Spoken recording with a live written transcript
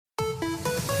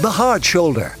The Hard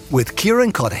Shoulder with Kieran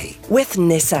with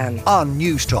Nissan on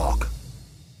News Talk.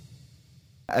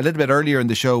 A little bit earlier in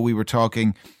the show, we were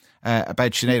talking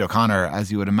about Sinéad O'Connor,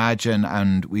 as you would imagine,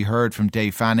 and we heard from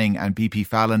Dave Fanning and BP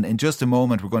Fallon. In just a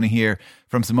moment, we're going to hear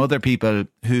from some other people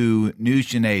who knew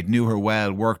Sinead, knew her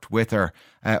well, worked with her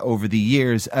over the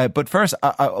years. But first,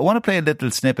 I want to play a little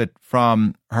snippet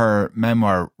from her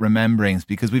memoir, Rememberings,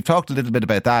 because we've talked a little bit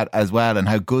about that as well and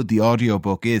how good the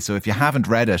audiobook is. So if you haven't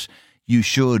read it, you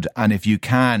should, and if you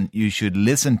can, you should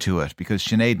listen to it, because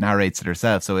Sinead narrates it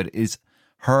herself. So it is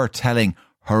her telling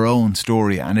her own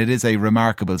story, and it is a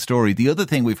remarkable story. The other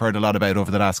thing we've heard a lot about over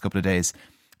the last couple of days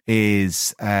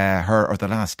is or the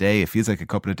last day, it feels like a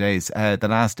couple of days, the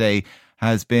last day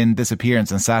has been this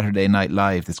appearance on Saturday Night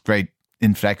Live, this great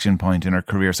inflection point in her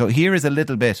career. So here is a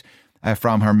little bit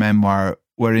from her memoir,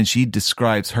 wherein she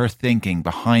describes her thinking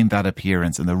behind that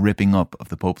appearance and the ripping up of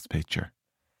the Pope's picture.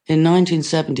 In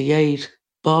 1978,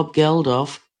 Bob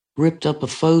Geldof ripped up a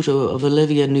photo of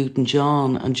Olivia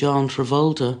Newton-John and John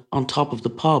Travolta on Top of the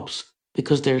Pops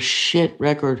because their shit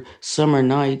record Summer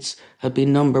Nights had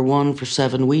been number one for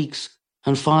 7 weeks,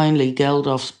 and finally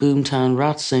Geldof's Boomtown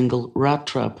Rats single Rat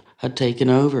Trap had taken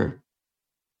over.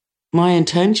 My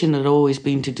intention had always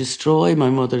been to destroy my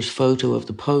mother's photo of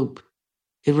the Pope.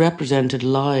 It represented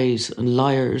lies and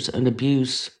liars and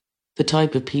abuse. The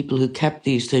type of people who kept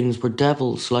these things were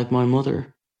devils like my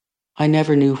mother. I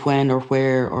never knew when or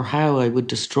where or how I would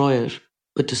destroy it,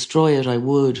 but destroy it I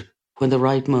would when the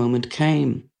right moment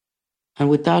came. And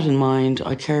with that in mind,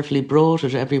 I carefully brought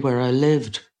it everywhere I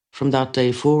lived from that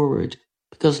day forward,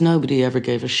 because nobody ever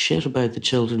gave a shit about the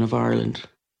children of Ireland.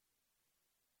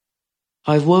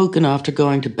 I've woken after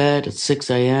going to bed at 6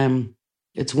 a.m.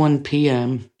 It's 1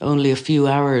 p.m, only a few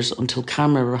hours until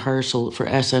camera rehearsal for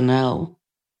SNL.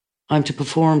 I'm to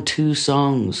perform 2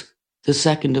 songs, the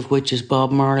second of which is Bob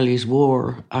Marley's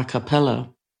War, a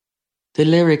cappella. The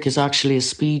lyric is actually a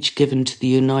speech given to the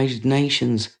United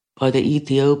Nations by the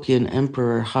Ethiopian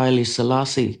Emperor Haile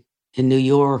Selassie in New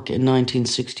York in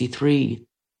 1963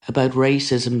 about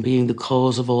racism being the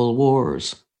cause of all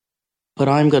wars. But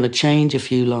I'm going to change a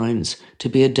few lines to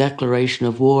be a declaration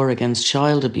of war against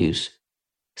child abuse.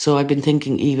 So I've been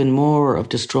thinking even more of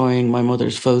destroying my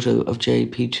mother's photo of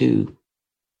JP2.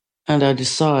 And I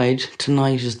decide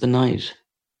tonight is the night.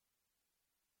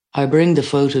 I bring the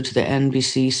photo to the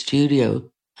NBC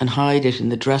studio and hide it in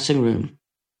the dressing room.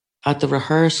 At the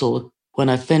rehearsal, when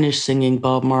I finish singing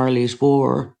Bob Marley's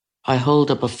War, I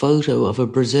hold up a photo of a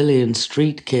Brazilian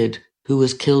street kid who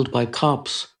was killed by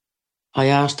cops. I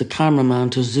ask the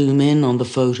cameraman to zoom in on the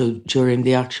photo during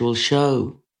the actual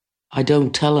show. I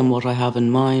don't tell him what I have in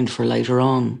mind for later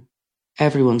on.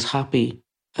 Everyone's happy.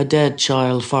 A dead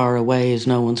child far away is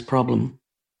no one's problem.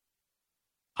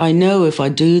 I know if I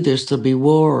do this there'll be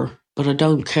war, but I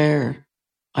don't care.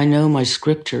 I know my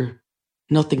scripture.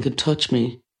 Nothing can touch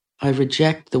me. I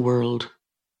reject the world.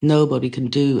 Nobody can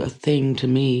do a thing to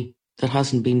me that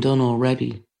hasn't been done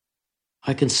already.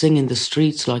 I can sing in the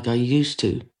streets like I used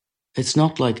to. It's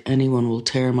not like anyone will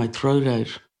tear my throat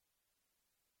out.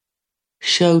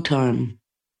 Showtime.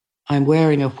 I'm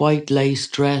wearing a white lace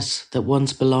dress that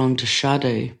once belonged to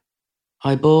Sade.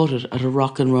 I bought it at a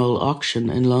rock and roll auction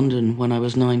in London when I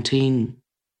was 19.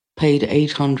 Paid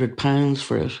 £800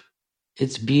 for it.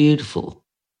 It's beautiful.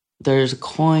 There's a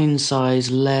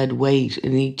coin-size lead weight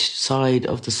in each side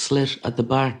of the slit at the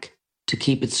back to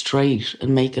keep it straight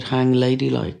and make it hang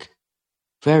ladylike.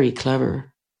 Very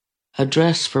clever. A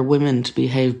dress for women to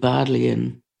behave badly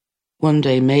in. One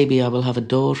day maybe I will have a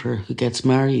daughter who gets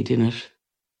married in it.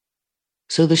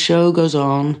 So the show goes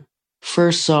on.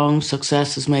 First song,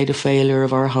 Success Has Made a Failure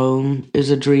of Our Home, is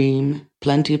a dream.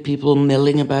 Plenty of people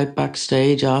milling about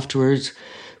backstage afterwards.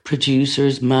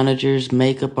 Producers, managers,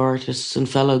 makeup artists and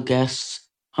fellow guests.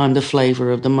 I'm the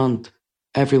flavour of the month.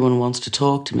 Everyone wants to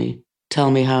talk to me, tell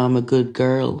me how I'm a good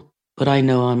girl, but I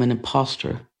know I'm an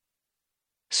imposter.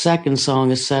 Second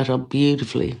song is set up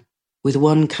beautifully, with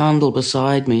one candle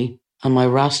beside me and my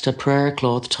Rasta prayer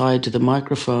cloth tied to the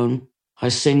microphone. I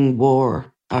sing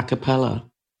War, a cappella.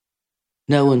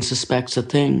 No one suspects a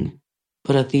thing,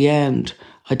 but at the end,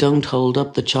 I don't hold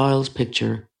up the child's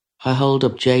picture. I hold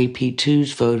up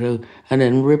JP2's photo and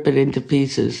then rip it into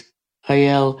pieces. I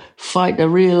yell, "Fight the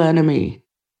real enemy!"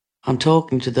 I'm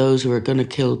talking to those who are going to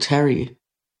kill Terry,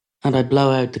 and I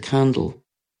blow out the candle.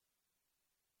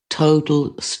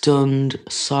 Total stunned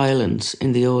silence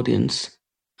in the audience,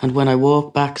 and when I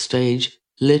walk backstage,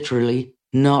 literally,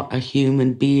 not a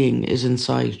human being is in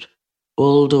sight.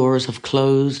 All doors have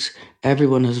closed,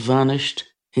 everyone has vanished,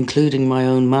 including my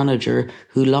own manager,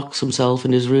 who locks himself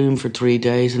in his room for 3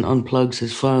 days and unplugs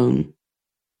his phone.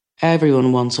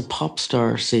 Everyone wants a pop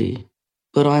star, see?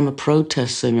 But I'm a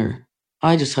protest singer.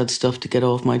 I just had stuff to get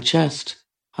off my chest.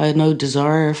 I had no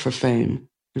desire for fame.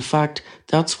 In fact,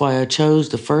 that's why I chose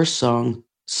the first song.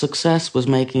 Success was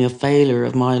making a failure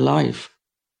of my life.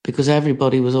 Because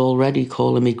everybody was already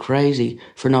calling me crazy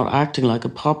for not acting like a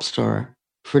pop star,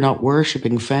 for not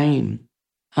worshipping fame.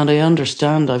 And I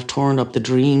understand I've torn up the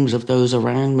dreams of those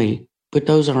around me, but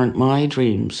those aren't my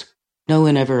dreams. No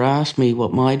one ever asked me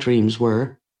what my dreams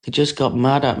were. They just got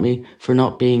mad at me for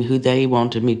not being who they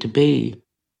wanted me to be.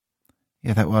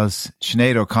 Yeah, that was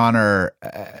Sinead O'Connor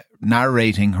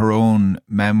narrating her own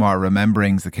memoir,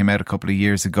 Rememberings, that came out a couple of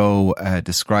years ago,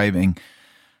 describing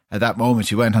at that moment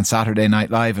she went on Saturday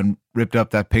Night Live and ripped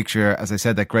up that picture, as I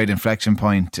said, that great inflection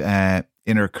point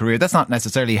in her career. That's not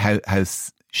necessarily how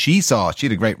she saw it. She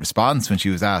had a great response when she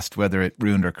was asked whether it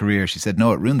ruined her career. She said,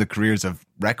 no, it ruined the careers of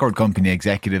record company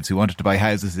executives who wanted to buy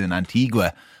houses in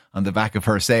Antigua on the back of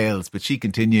her sales. But she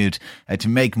continued to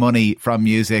make money from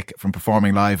music, from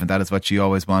performing live, and that is what she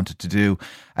always wanted to do.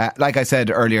 Like I said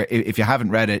earlier, if you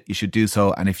haven't read it, you should do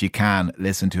so. And if you can,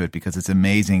 listen to it, because it's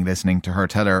amazing listening to her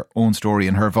tell her own story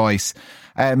in her voice.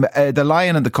 The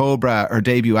Lion and the Cobra, her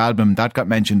debut album, that got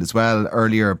mentioned as well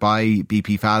earlier by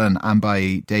BP Fallon and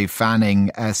by Dave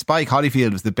Fanning. Spike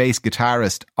Holifield was the bass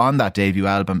guitarist on that debut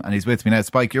album, and he's with me now.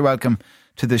 Spike, you're welcome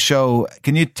to the show.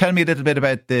 Can you tell me a little bit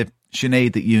about the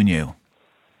Sinead that you knew?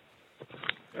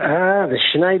 The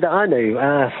Sinead that I knew.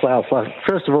 Well,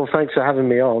 first of all, thanks for having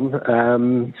me on.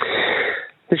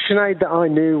 The Sinead that I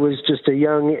knew was just a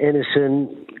young,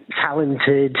 innocent,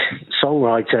 talented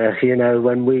songwriter. You know,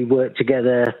 when we worked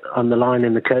together on The Lion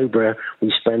and the Cobra,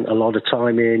 we spent a lot of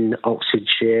time in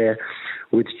Oxfordshire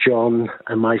with John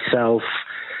and myself,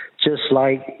 just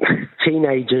like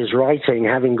teenagers writing,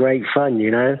 having great fun,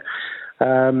 you know.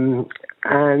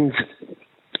 And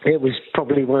it was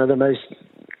probably one of the most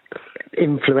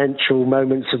influential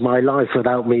moments of my life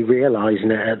without me realising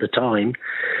it at the time.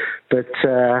 But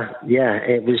yeah,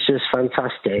 it was just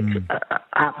fantastic.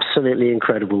 Absolutely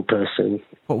incredible person.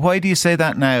 But why do you say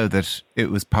that now, that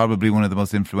it was probably one of the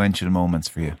most influential moments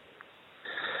for you?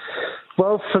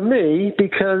 Well, for me,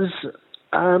 because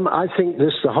I think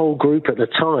this the whole group at the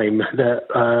time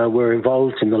that were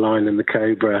involved in The Lion and the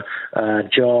Cobra,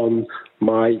 John,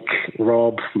 Mike,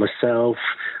 Rob, myself,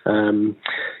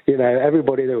 you know,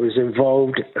 everybody that was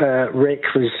involved. Rick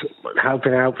was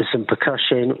helping out with some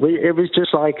percussion. It was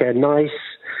just like a nice,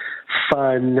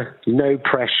 fun, no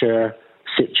pressure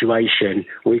situation.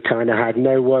 We kind of had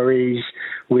no worries.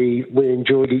 We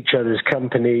enjoyed each other's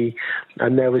company,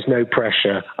 and there was no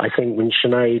pressure. I think when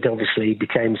Sinead obviously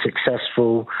became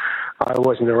successful, I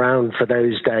wasn't around for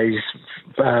those days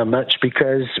much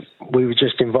because we were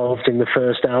just involved in the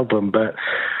first album. But,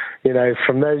 you know,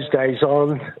 from those days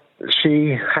on,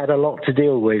 she had a lot to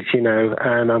deal with, you know,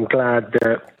 and I'm glad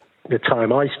that the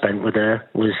time I spent with her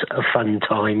was a fun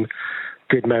time,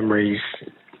 good memories.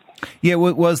 Yeah,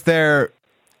 was there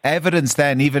evidence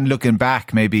then, even looking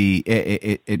back, maybe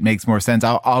it makes more sense,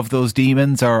 of those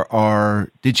demons, or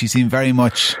did she seem very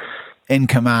much in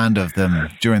command of them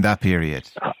during that period?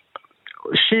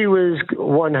 She was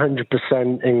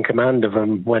 100% in command of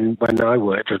them when I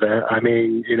worked with her. I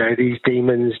mean, you know, these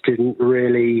demons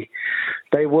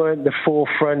they weren't the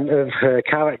forefront of her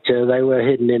character. They were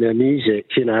hidden in her music,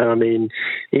 you know. I mean,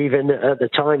 even at the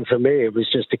time for me, it was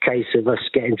just a case of us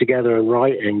getting together and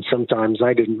writing. Sometimes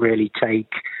I didn't really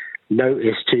take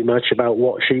notice too much about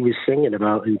what she was singing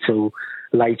about until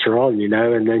later on, you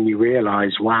know, and then you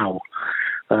realise, wow.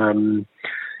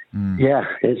 Yeah,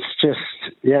 it's just,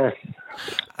 yeah.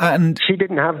 And she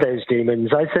didn't have those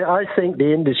demons. I think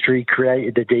the industry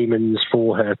created the demons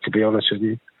for her, to be honest with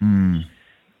you.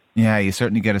 Yeah, you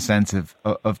certainly get a sense of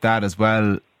that as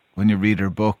well when you read her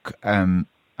book. I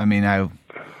mean,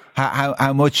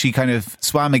 how much she kind of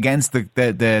swam against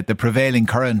the prevailing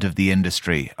current of the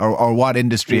industry, or what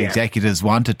industry executives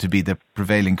wanted to be the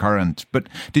prevailing current. But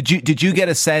did you get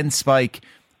a sense, Spike,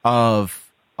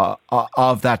 of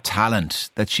that talent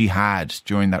that she had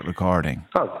during that recording?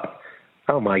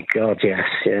 Oh my God,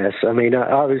 yes. I mean,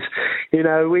 I was, you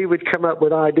know, we would come up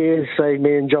with ideas. Say,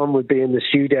 me and John would be in the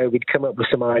studio, we'd come up with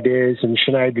some ideas, and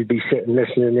Sinead would be sitting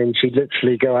listening, and she'd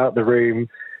literally go out the room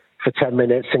for 10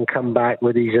 minutes and come back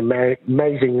with these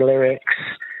amazing lyrics,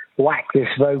 whack this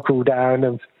vocal down,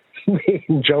 and me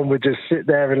and John would just sit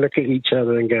there and look at each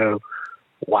other and go,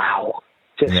 wow,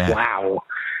 wow.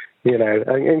 You know,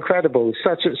 incredible.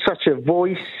 Such a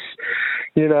voice.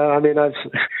 You know, I mean,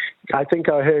 I think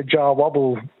I heard Jar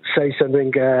Wobble say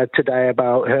something today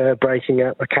about her breaking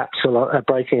a capsule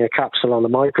on the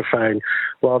microphone.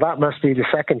 Well, that must be the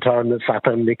second time that's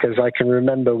happened, because I can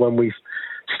remember when we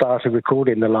started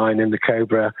recording The Lion and the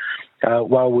Cobra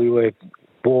while we were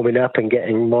warming up and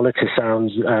getting monitor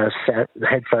sounds set,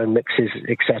 headphone mixes,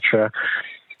 etc.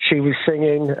 She was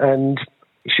singing, and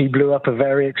she blew up a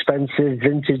very expensive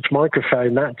vintage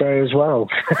microphone that day as well.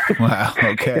 Wow,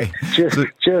 okay.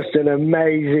 just an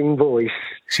amazing voice.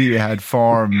 She had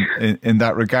form in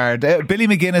that regard. Billy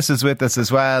McGuinness is with us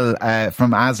as well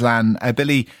from Aslan.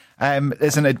 Billy,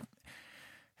 listen, it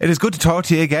is good to talk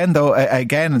to you again, though.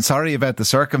 Again, and sorry about the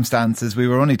circumstances. We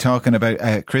were only talking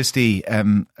about Christy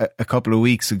a couple of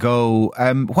weeks ago.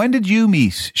 When did you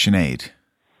meet Sinead?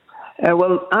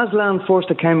 Well, Aslan first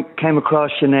came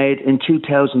across Sinead in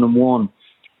 2001.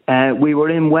 We were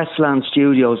in Westland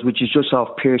Studios, which is just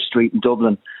off Pearse Street in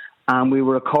Dublin, and we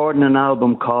were recording an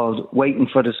album called Waiting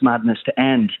for This Madness to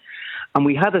End. And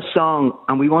we had a song,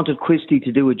 and we wanted Christy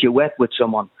to do a duet with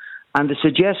someone. And the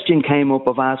suggestion came up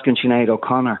of asking Sinead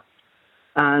O'Connor.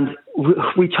 And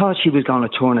we thought she was going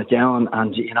to turn it down,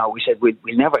 and, we said, we'll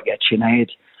never get Sinead.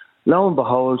 Lo and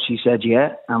behold, she said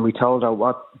yeah, and we told her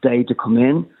what day to come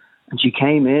in. And she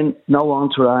came in, no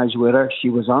entourage with her. She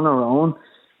was on her own.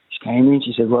 She came in,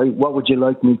 she said, right, what would you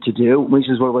like me to do? We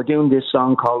said, well, we're doing this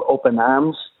song called Up in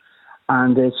Arms.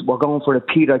 And we're going for the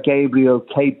Peter Gabriel,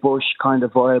 Kate Bush kind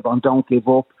of vibe on Don't Give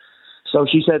Up. So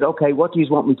she said, okay, what do you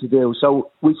want me to do?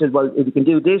 So we said, well, if you can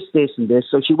do this, this and this.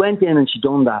 So she went in and she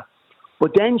done that.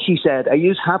 But then she said, are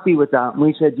you happy with that? And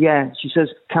we said, yeah. She says,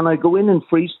 can I go in and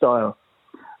freestyle?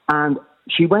 And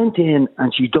she went in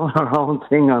and she done her own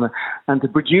thing on it. And the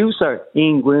producer,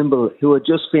 Ian Grimble, who had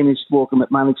just finished working with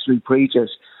Manic Street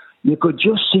Preachers, you could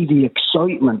just see the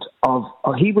excitement of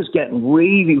he was getting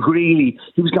really, really,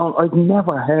 he was going, I've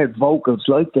never heard vocals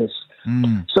like this.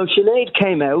 So Sinead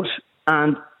came out,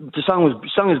 and the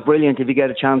song is brilliant if you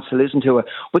get a chance to listen to it.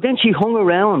 But then she hung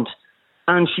around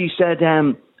and she said,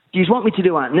 do you want me to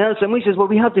do anything else? And we says, well,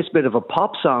 we have this bit of a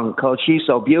pop song called She's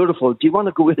So Beautiful. Do you want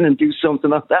to go in and do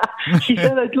something like that? She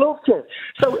said, I'd love to.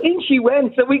 So in she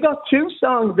went. So we got 2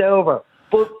 songs over.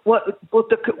 But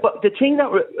the thing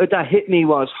that hit me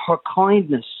was her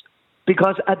kindness.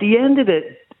 Because at the end of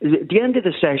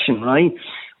the session, right,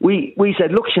 we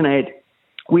said, look, Sinead,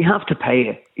 we have to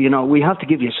pay you. We have to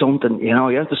give you something. You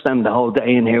have to spend the whole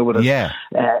day in here with us. Yeah.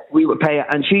 We would pay you.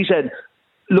 And she said,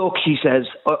 look, she says,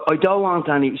 I don't want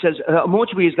any. She says, how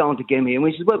much were you going to give me? And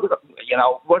we said, well,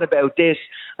 what about this?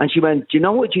 And she went, do you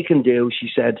know what you can do? She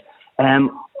said,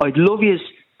 I'd love you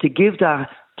to give that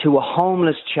to a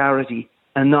homeless charity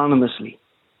anonymously.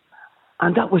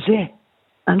 And that was it.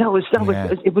 And that was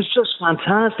it was just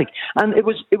fantastic. And it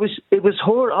was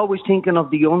her always thinking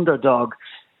of the underdog.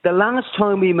 The last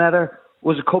time we met her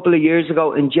was a couple of years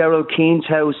ago in Gerald Keane's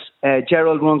house.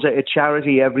 Gerald runs a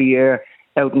charity every year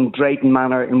out in Drayton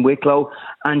Manor in Wicklow,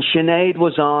 and Sinead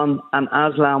was on and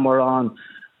Aslan were on,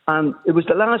 and it was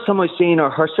the last time I seen her.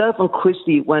 Herself and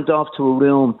Christy went off to a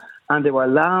room and they were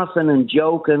laughing and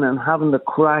joking and having the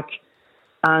crack,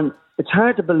 and it's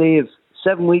hard to believe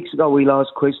 7 weeks ago we lost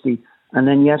Christy, and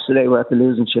then yesterday we're after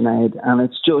losing Sinead, and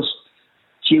it's just,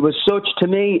 she was such, to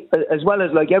me, as well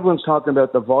as like everyone's talking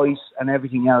about the voice and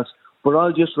everything else, but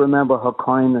I'll just remember her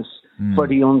kindness for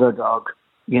the underdog.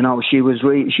 She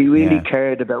really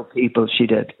cared about people. She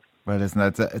did. Well, isn't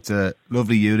that it's a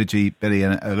lovely eulogy, Billy,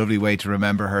 and a lovely way to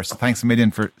remember her. So thanks a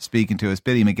million for speaking to us.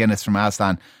 Billy McGuinness from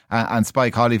Aslan and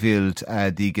Spike Holifield,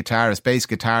 the bass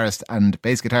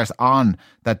guitarist on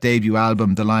that debut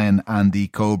album, The Lion and the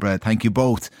Cobra. Thank you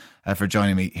both for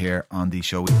joining me here on the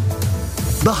show.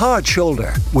 The Hard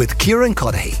Shoulder with Kieran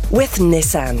Cuddihy. With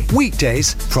Nissan.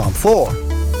 Weekdays from 4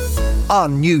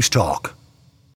 on News Talk.